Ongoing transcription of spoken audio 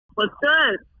What's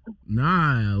good?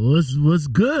 Nah, what's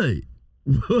good?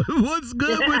 What's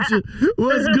good with you?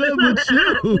 What's good with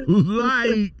you?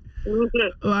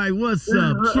 like what's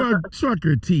up?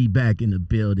 Trucker T back in the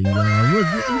building, y'all.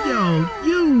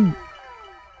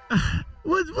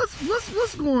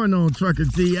 What's going on, Trucker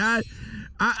T?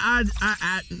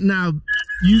 Now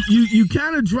you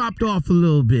kind of dropped off a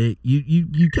little bit.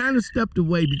 You kind of stepped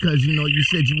away because you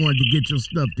said you wanted to get your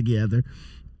stuff together,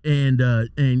 and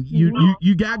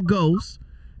you got ghosts.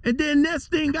 And then next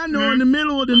thing I know, in the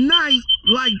middle of the night,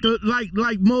 like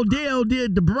Modell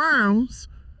did the Browns,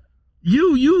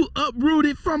 you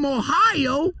uprooted from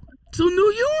Ohio to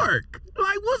New York.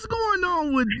 Like, what's going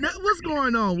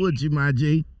on with you, my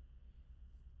G?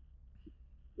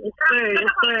 It's fair.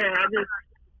 I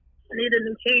need a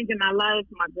new change in my life.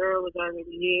 My girl was already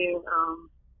here.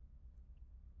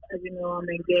 As you know, I'm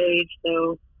engaged,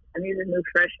 so I need a new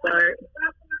fresh start.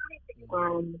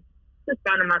 Just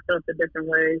finding myself a different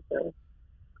way. So,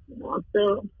 I'm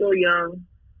still young,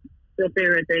 still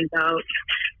figuring things out.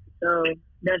 So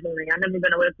definitely, I've never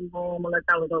been away from home unless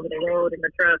I was over the road in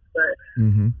the truck. But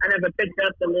I never picked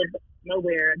up to live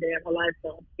nowhere a day in my life.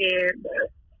 So I'm scared, but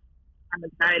I'm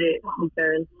excited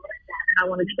because I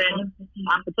want to expand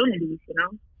opportunities.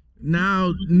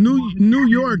 Now, New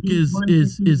York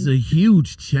is a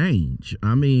huge change.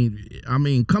 I mean,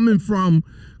 coming from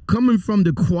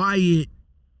the quiet,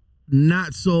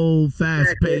 not so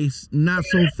fast paced,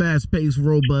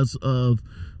 robust of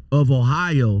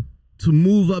Ohio to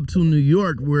move up to New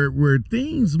York, where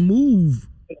things move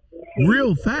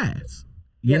real fast.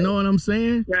 You know what I'm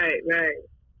saying? Right.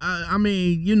 I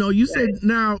mean, you said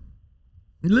now.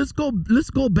 Let's go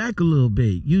back a little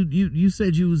bit. You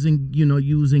said you was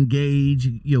engaged.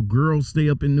 Your girls stay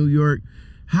up in New York.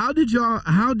 How did y'all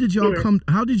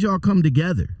come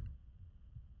together?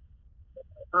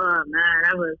 Oh man,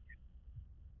 that was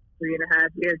 3.5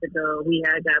 years ago. We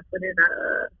had got put in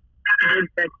a group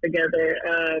sex together.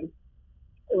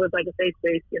 It was like a safe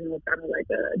space, kind of like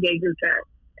a gay group chat.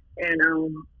 And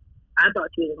I thought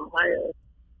she was in Ohio,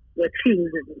 but she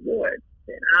was in New York,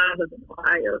 and I was in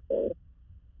Ohio. So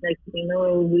next thing you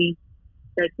know, we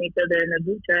text each other in a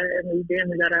group chat, and we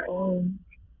got our own,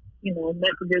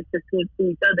 messages to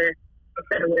each other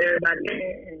instead of with everybody in,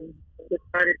 and just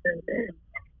started since then.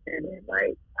 And then,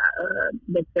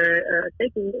 with her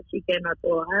ticket, she came out to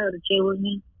Ohio to chill with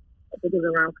me. I think it was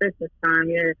around Christmas time,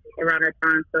 around that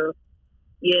time. So,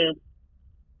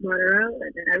 brought her out,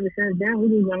 and then ever since then, we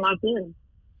just been locked in.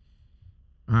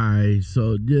 All right,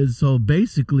 so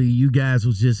basically, you guys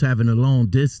was just having a long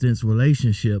distance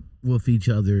relationship with each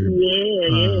other.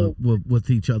 With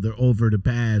each other over the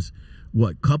past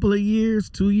couple of years,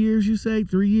 2 years, you say,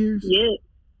 3 years? Yeah,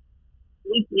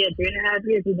 3.5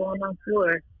 years. We're going on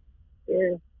 4.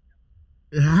 Yeah.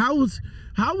 How was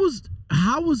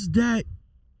that,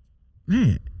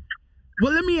 man?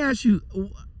 Well, let me ask you,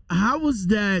 how was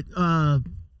that?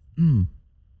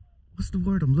 What's the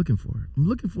word I'm looking for? I'm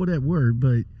looking for that word,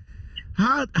 but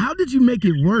how did you make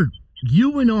it work?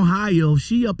 You in Ohio,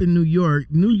 she up in New York.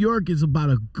 New York is about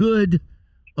a good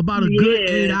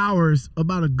 8 hours,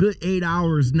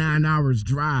 9 hours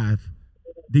drive,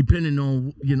 depending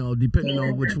on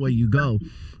which way you go.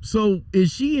 So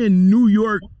is she in New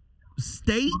York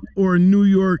State or New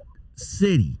York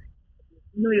City?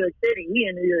 New York City. We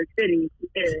in New York City.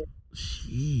 Yeah.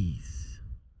 Jeez.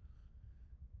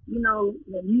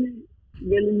 When you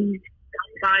really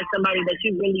find somebody that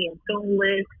you really in tune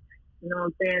with, you know what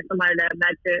I'm saying? Somebody that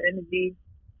matches your energy,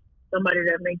 somebody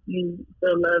that makes you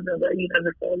feel loved and that you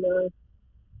never felt loved,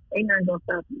 ain't nothing gonna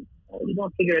stop you. You're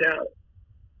gonna figure it out.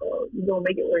 You're gonna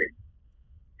make it work.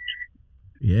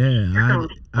 Yeah.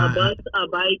 A bus, a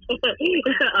bike,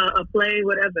 a plane,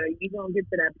 whatever. You're gonna get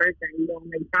to that person. You're gonna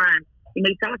make time. You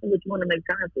make time for what you want to make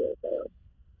time for.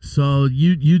 So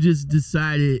you just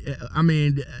decided. I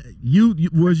mean,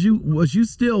 was you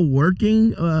still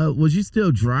working? Was you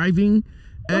still driving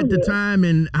at the time?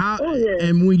 And how?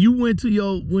 And when you went to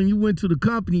the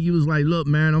company, you was like, "Look,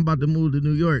 man, I'm about to move to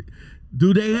New York."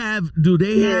 Do they have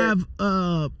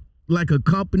like a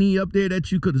company up there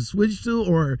that you could have switched to,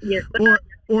 or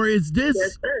is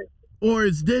this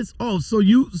Oh, so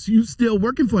you still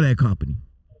working for that company?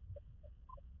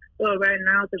 Well, right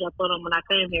now, because I told them when I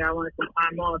came here, I wanted some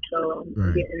time off, so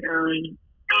I'm getting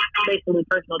basically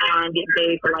personal time, getting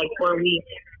paid for like 4 weeks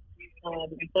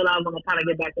until I want to kind of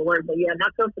get back to work. But yeah, my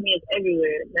company is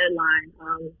everywhere.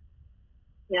 Medline,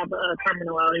 we have a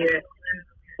terminal out here,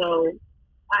 so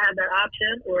I have that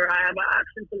option, or I have an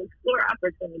option to explore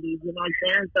opportunities. You know what I'm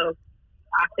saying? So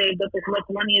I saved up as much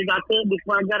money as I could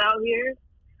before I got out here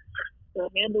to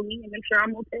handle me and make sure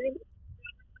I'm okay.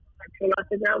 until I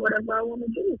figure out whatever I want to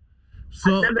do.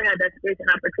 So I've never had that space and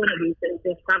opportunity to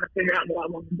just try to figure out what I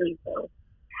want to do.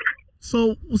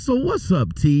 So what's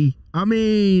up, T? I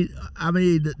mean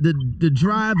the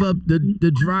drive up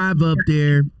the drive up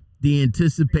there, the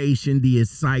anticipation, the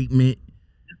excitement.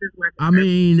 I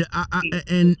mean,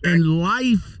 and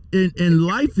life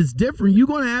is different. You're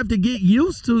gonna have to get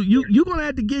used to you're gonna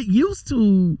have to get used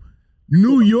to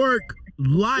New York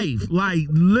life. Like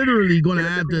literally gonna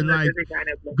have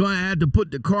to put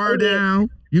the car down.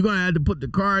 You're gonna have to put the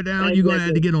car down. You're gonna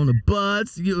have to get on the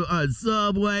bus,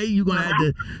 subway. You're gonna have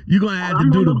to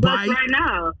do the bike. Right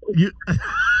now.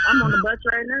 I'm on the bus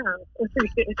right now.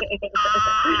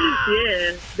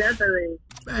 Yeah, definitely.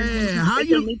 Man,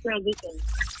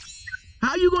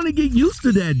 how you gonna get used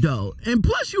to that though? And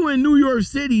plus, you in New York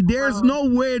City. There's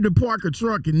nowhere to park a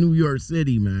truck in New York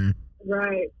City, man.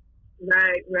 Right. It's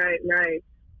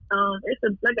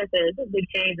like I said, it's a big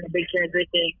change and a big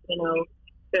transition,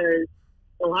 because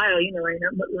Ohio, ain't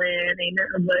nothing but land, ain't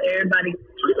nothing but everybody.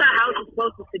 We got houses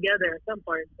closest together in some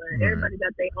parts, but everybody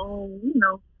got their own,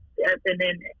 and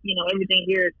then, everything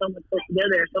here is so much close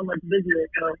together and so much busier.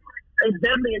 So it's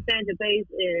definitely a change of pace,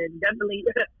 and definitely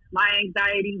my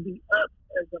anxiety be up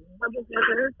as a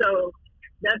motherfucker. So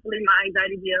definitely my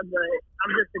anxiety be up, but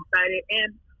I'm just excited.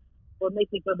 And what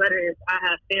makes me feel better is I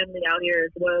have family out here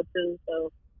as well too.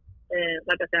 So, and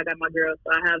like I said, I got my girl, so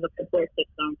I have a support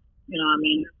system. You know what I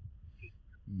mean?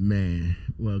 Man,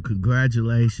 well,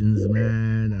 congratulations,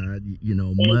 man.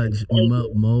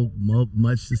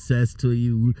 Much success to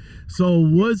you. So,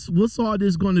 what's all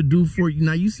this going to do for you?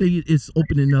 Now, you say it's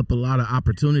opening up a lot of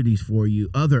opportunities for you,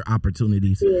 other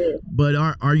opportunities. Yeah. But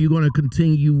are you going to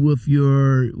continue with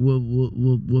your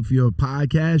with your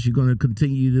podcast? You're going to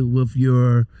continue with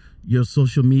your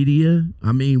social media?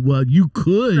 I mean, well, you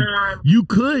could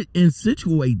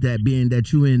insinuate that, being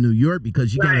that you're in New York,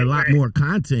 because you got a lot more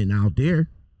content out there.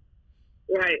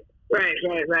 Right.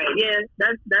 Yeah,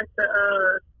 that's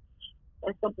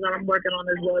something that I'm working on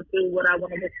as well too. What I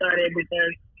want to get started,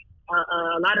 because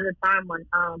a lot of the time when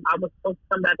I was supposed to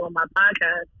come back on my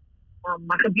podcast,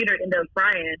 my computer ended up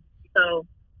frying. So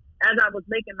as I was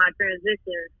making my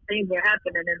transition, things were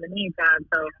happening in the meantime.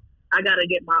 So I got to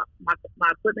get my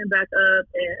equipment back up,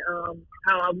 and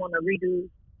how I want to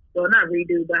not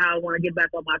redo, but how I want to get back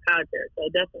on my content. So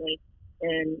definitely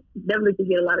to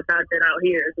get a lot of content out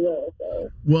here as well. So,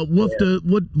 well, with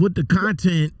the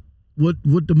content,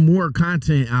 with the more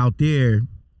content out there,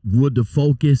 would the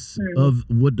focus of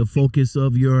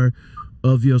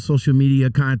your social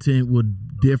media content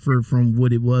would differ from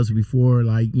what it was before?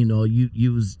 Like,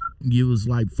 you was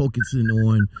like focusing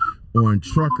on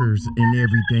truckers and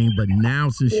everything, but now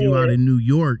since you out in New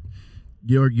York,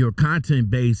 your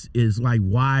content base is like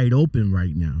wide open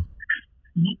right now.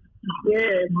 Yeah,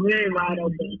 it's very wide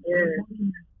open. Yeah,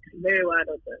 very wide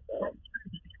open.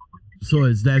 So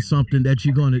is that something that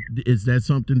you're gonna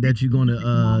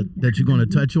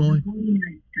touch on?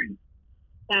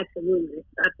 Absolutely.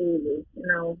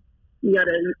 You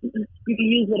can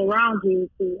use it around you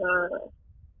to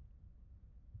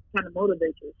kind of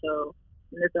motivate you. So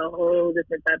it's a whole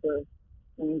different type of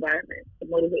environment to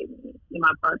motivate me in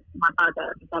my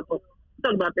podcast.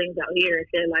 Talk about things out here and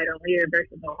shed light on here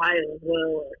versus Ohio as well,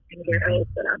 or anywhere else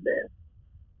that I've been.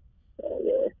 So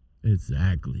yeah.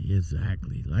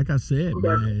 Exactly. Like I said,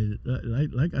 man.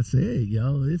 Like I said,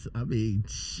 yo,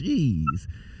 jeez.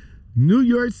 New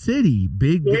York City,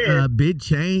 big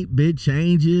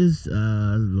changes,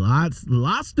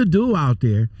 lots to do out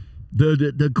there.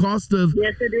 The cost of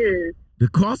yes, it is. The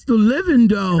cost of living,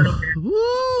 though.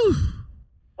 Woo.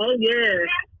 Oh yeah.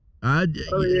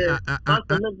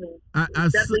 Cost of living.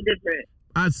 Definitely different.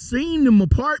 I seen them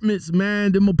apartments,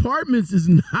 man. Them apartments is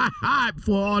not hot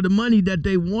for all the money that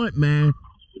they want, man.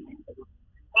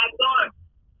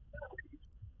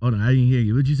 Hold on, I didn't hear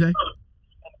you. What'd you say?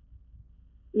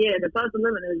 Yeah, the cost of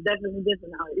living is definitely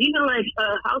different now. Even like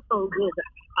household goods.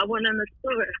 I went in the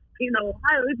store.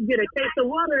 Ohio, we could get a case of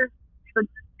water for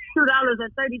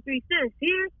 $2.33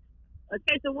 here. A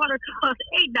case of water costs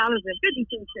 $8.52.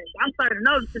 I'm starting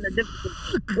noticing the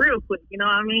difference real quick. You know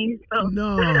what I mean? So.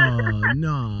 No.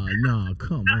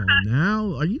 Come on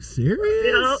now. Are you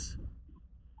serious?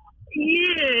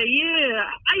 Yeah.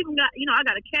 I even got, I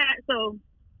got a cat. So,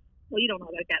 well, you don't know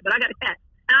I got a cat, but I got a cat.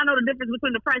 And I know the difference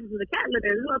between the prices of the cat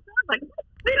litter. So I'm like, $3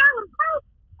 gross?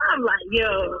 I'm like,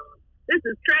 yo, this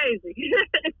is crazy.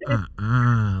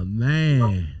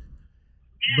 Man.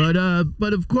 But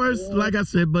of course, like I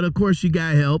said, but of course you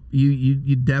got help.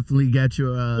 You definitely got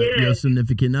your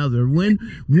significant other. When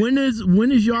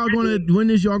is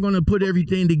y'all gonna put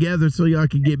everything together so y'all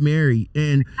can get married?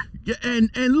 And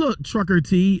look, Trucker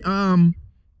T,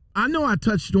 I know I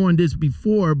touched on this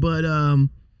before, but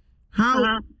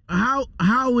how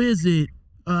is it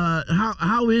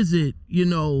how is it, you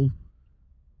know,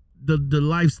 the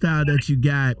lifestyle that you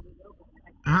got?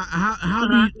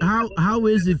 How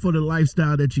is it for the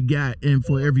lifestyle that you got and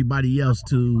for everybody else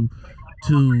to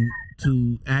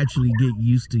actually get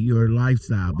used to your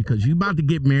lifestyle, because you about to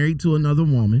get married to another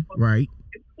woman, right?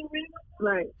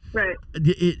 Right.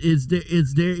 Is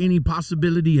there any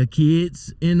possibility of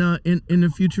kids in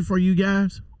the future for you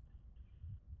guys?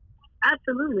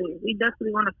 Absolutely. We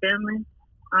definitely want a family.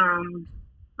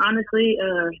 Honestly,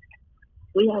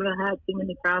 we haven't had too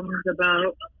many problems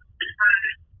about,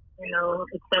 you know,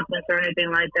 acceptance or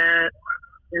anything like that.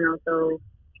 You know, so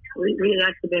we've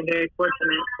actually been very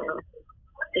fortunate. So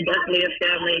it's definitely a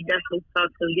family. Definitely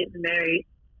talks to getting married,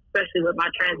 especially with my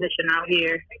transition out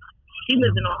here. She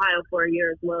lives in Ohio for a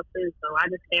year as well too. So I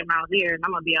just came out here, and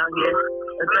I'm gonna be out here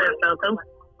as well. So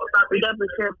we definitely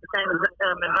shared the same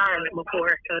environment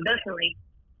before. So definitely,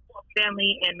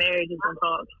 family and marriage is in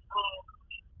talks.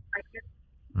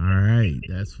 All right,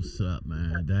 that's what's up,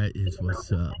 man. That is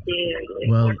what's up. Yeah.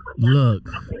 Well, look.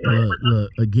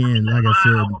 Again, like I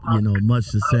said, you know, much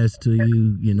success to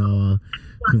you. You know,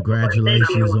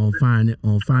 congratulations on finding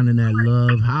that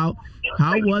love. How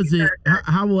was it?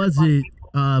 How was it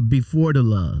before the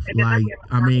love? Like,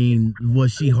 I mean,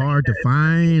 was she hard to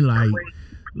find?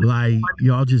 Like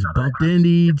y'all just bumped into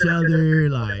each other?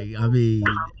 Like, I mean,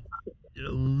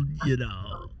 you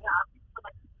know.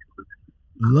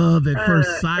 Love at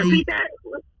first sight. Was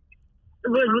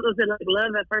it like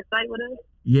love at first sight with us?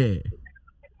 Yeah.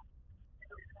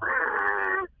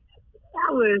 I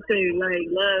wouldn't say like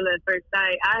love at first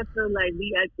sight. I feel like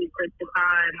we actually took the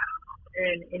time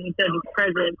in each other's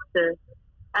presence to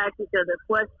ask each other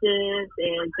questions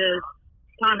and just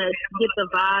kind of get the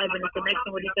vibe and the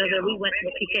connection with each other. When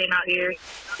she came out here,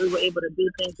 we were able to do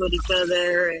things with each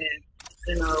other, and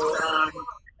you know.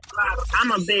 I'm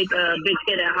a big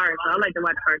kid at heart, so I like to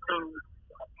watch cartoons.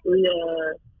 We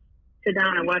sit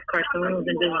down and watch cartoons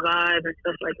and just vibe and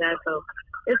stuff like that. So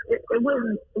it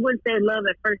wouldn't say love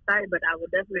at first sight, but I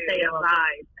would definitely say a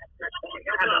vibe.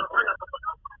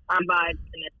 Our vibe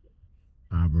connected.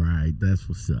 All right, that's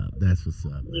what's up.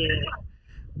 Yeah.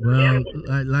 Well,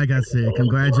 like I said,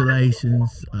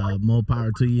 congratulations. More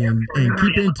power to you, and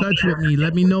keep in touch with me.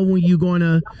 Let me know when you're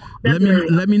gonna let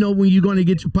me know when you're gonna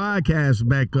get your podcast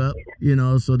back up. You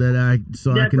know, so that I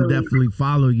can definitely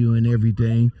follow you and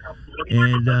everything.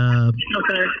 And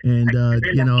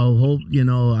you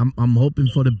know, I'm hoping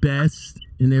for the best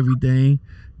and everything.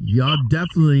 Y'all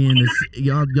definitely in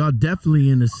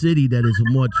the city that is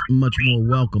much more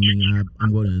welcoming.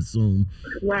 I'm going to assume,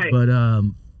 right?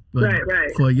 But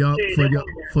right. for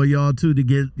y'all two to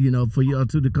get, you know, for y'all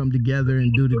two to come together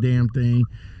and do the damn thing,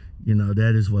 you know,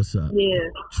 that is what's up. Yeah.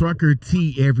 Trucker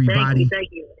T, everybody. Thank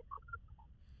you.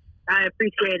 I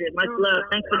appreciate it. Much love.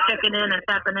 Thanks for checking in and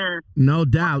tapping in. No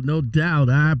doubt.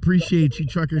 I appreciate you,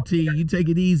 Trucker T. You take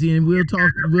it easy, and we'll talk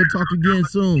again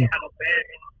soon.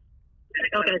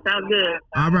 Okay, sounds good.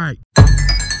 All right.